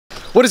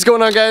What is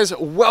going on, guys?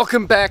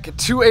 Welcome back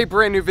to a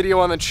brand new video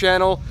on the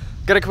channel.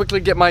 Gotta quickly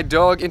get my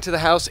dog into the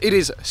house. It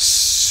is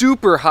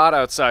super hot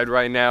outside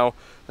right now.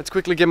 Let's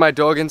quickly get my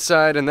dog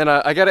inside, and then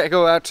I gotta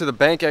go out to the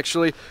bank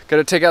actually.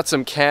 Gotta take out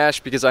some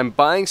cash because I'm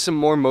buying some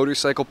more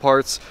motorcycle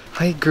parts.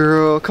 Hi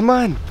girl, come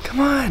on, come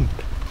on.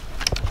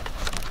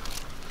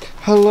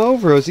 Hello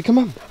Rosie, come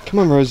on. Come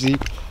on Rosie.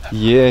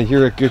 Yeah,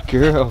 you're a good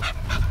girl.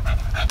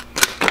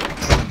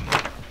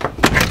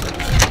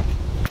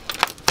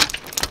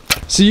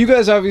 So you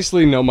guys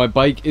obviously know my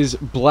bike is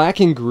black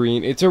and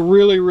green. It's a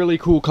really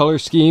cool color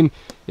scheme.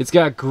 It's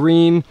got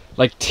green,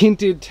 like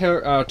tinted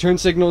turn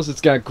signals.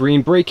 It's got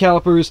green brake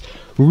calipers.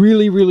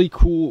 Really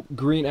cool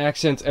green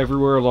accents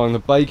everywhere along the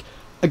bike.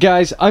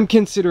 Guys, I'm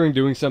considering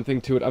doing something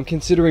to it. I'm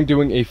considering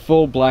doing a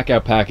full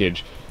blackout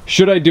package.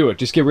 Should I do it?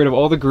 Just get rid of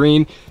all the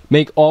green,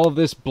 make all of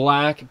this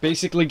black,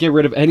 basically get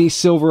rid of any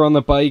silver on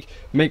the bike,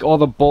 make all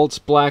the bolts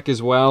black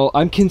as well.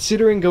 I'm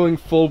considering going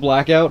full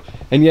blackout,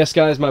 and yes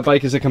guys, my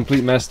bike is a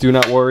complete mess, do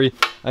not worry.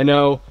 I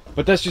know,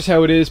 but that's just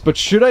how it is. But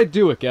should I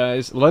do it,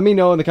 guys? Let me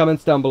know in the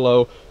comments down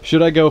below.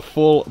 Should I go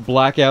full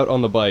blackout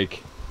on the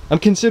bike? I'm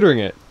considering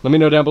it. Let me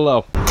know down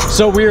below.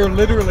 So we are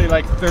literally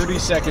like 30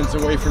 seconds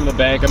away from the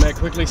bank. I'm gonna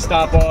quickly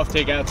stop off,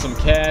 take out some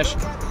cash.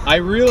 I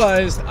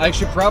realized I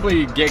should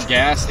probably get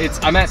gas.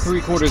 I'm at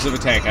 3/4 of a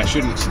tank. I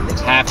shouldn't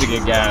have to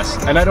get gas,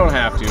 and I don't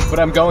have to, but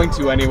I'm going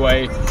to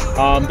anyway.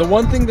 The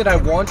one thing that I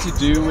want to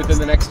do within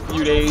the next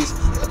few days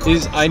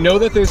is I know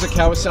that there's a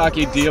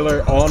Kawasaki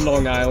dealer on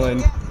Long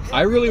Island.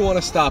 I really want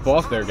to stop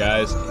off there,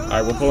 guys. All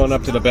right, we're pulling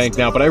up to the bank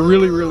now, but I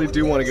really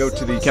do want to go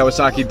to the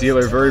Kawasaki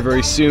dealer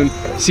very soon,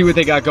 see what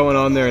they got going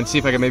on there, and see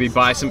if I can maybe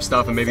buy some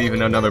stuff and maybe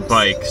even another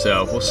bike.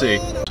 So we'll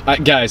see.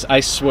 Guys, I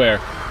swear,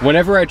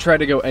 whenever I try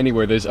to go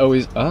anywhere, there's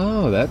always,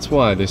 oh, that's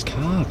why there's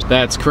cops.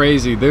 That's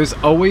crazy. There's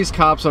always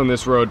cops on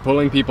this road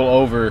pulling people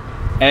over.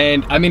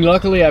 And I mean,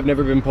 luckily I've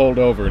never been pulled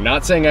over.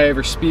 Not saying I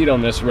ever speed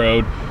on this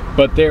road,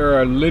 but there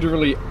are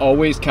literally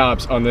always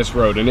cops on this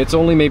road, and it's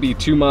only maybe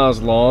 2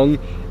 miles long.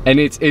 And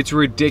it's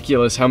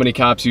ridiculous how many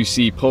cops you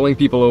see pulling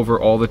people over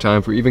all the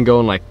time for even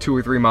going like 2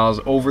 or 3 miles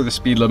over the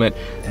speed limit.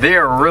 They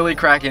are really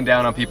cracking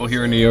down on people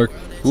here in New York.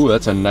 Ooh,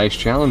 that's a nice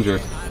Challenger.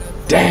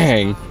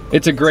 Dang.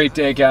 It's a great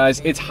day,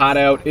 guys. It's hot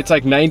out. It's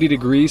like 90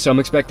 degrees, so I'm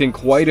expecting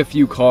quite a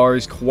few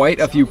cars,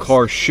 quite a few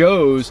car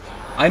shows.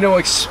 I know,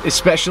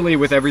 especially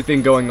with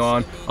everything going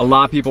on, a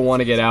lot of people want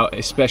to get out,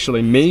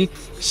 especially me.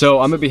 So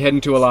I'm gonna be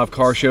heading to a lot of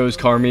car shows,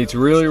 car meets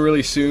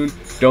really soon.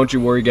 Don't you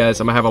worry, guys.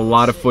 I'm gonna have a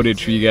lot of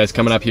footage for you guys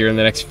coming up here in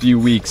the next few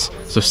weeks,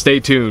 so stay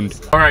tuned.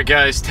 All right,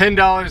 guys,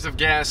 $10 of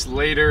gas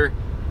later.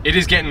 It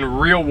is getting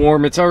real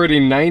warm. It's already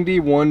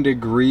 91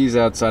 degrees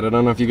outside. I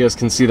don't know if you guys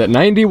can see that.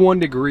 91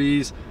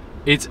 degrees.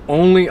 It's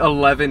only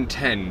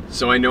 11:10,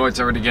 so I know it's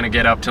already gonna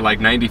get up to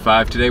like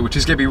 95 today, which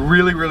is gonna be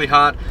really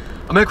hot.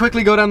 I'm gonna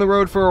quickly go down the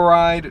road for a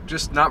ride,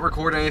 just not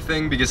record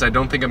anything because I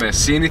don't think I'm gonna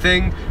see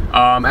anything.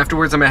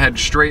 Afterwards, I'm gonna head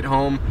straight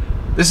home.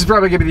 This is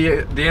probably gonna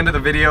be the end of the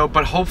video,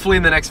 but hopefully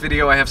in the next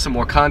video I have some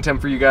more content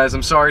for you guys.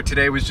 I'm sorry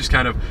today was just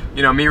kind of,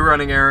 you know, me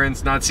running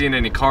errands, not seeing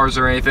any cars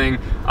or anything.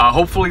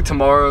 Hopefully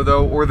tomorrow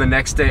though, or the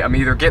next day, I'm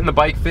either getting the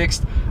bike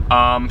fixed,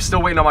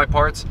 still waiting on my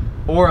parts,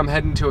 or I'm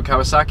heading to a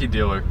Kawasaki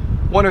dealer.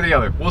 One or the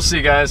other. We'll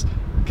see, guys.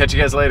 Catch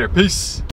you guys later. Peace.